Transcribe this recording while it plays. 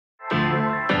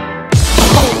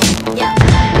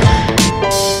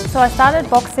So I started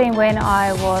boxing when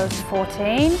I was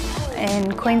 14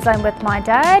 in Queensland with my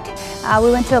dad.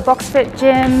 We went to a box fit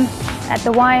gym at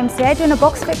the YMCA doing a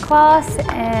box fit class,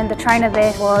 and the trainer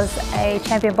there was a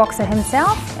champion boxer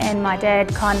himself, and my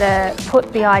dad kind of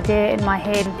put the idea in my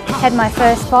head. Had my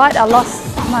first fight, I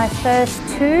lost my first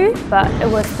two, but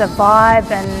it was the vibe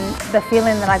and the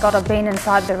feeling that I got of being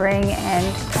inside the ring,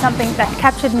 and something that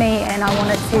captured me, and I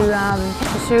wanted to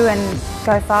pursue and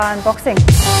go far in boxing.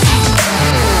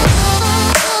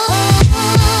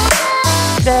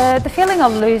 The feeling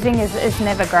of losing is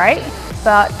never great,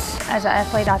 but as an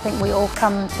athlete I think we all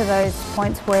come to those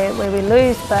points where we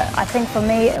lose, but I think for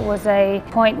me it was a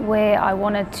point where I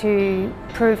wanted to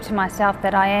prove to myself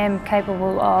that I am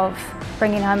capable of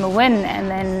bringing home a win, and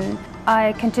then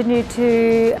I continued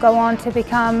to go on to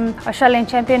become Australian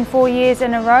champion 4 years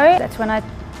in a row. That's when I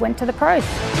went to the pros.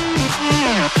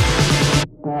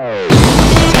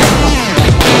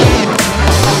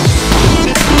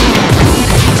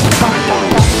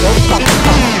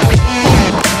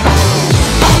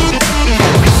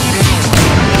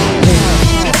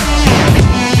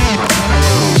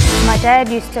 My dad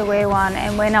used to wear one,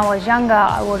 and when I was younger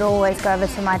I would always go over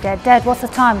to my dad, "Dad, what's the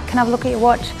time? Can I have a look at your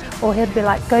watch?" Or he'd be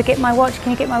like, "Go get my watch,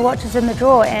 can you get my watch? It's in the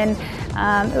drawer." And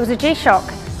it was a G-Shock.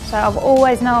 So I've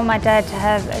always known my dad to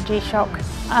have a G-Shock.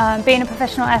 Being a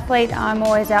professional athlete, I'm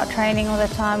always out training all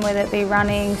the time, whether it be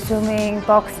running, swimming,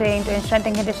 boxing, doing strength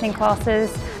and conditioning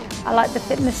classes. I like the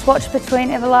fitness watch between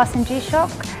Everlast and G-Shock.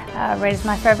 Red is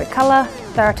my favourite colour.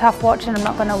 They're a tough watch and I'm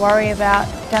not going to worry about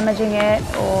damaging it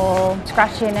or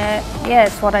scratching it. Yeah,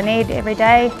 it's what I need every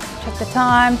day. Check the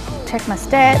time, check my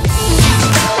stats.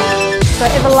 So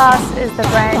Everlast is the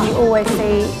brand you always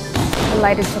see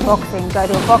related to boxing. Go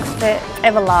to a box fit,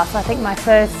 Everlast. I think my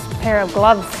first pair of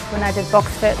gloves when I did box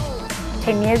fit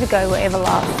 10 years ago were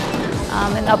Everlast.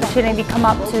 An opportunity to come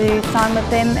up to sign with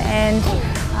them, and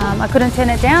I couldn't turn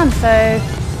it down. So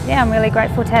yeah, I'm really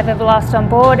grateful to have Everlast on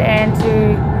board and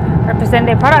to represent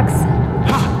their products.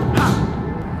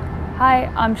 Hi,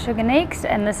 I'm Sugar Neekz,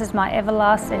 and this is my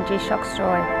Everlast and G-Shock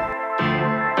story.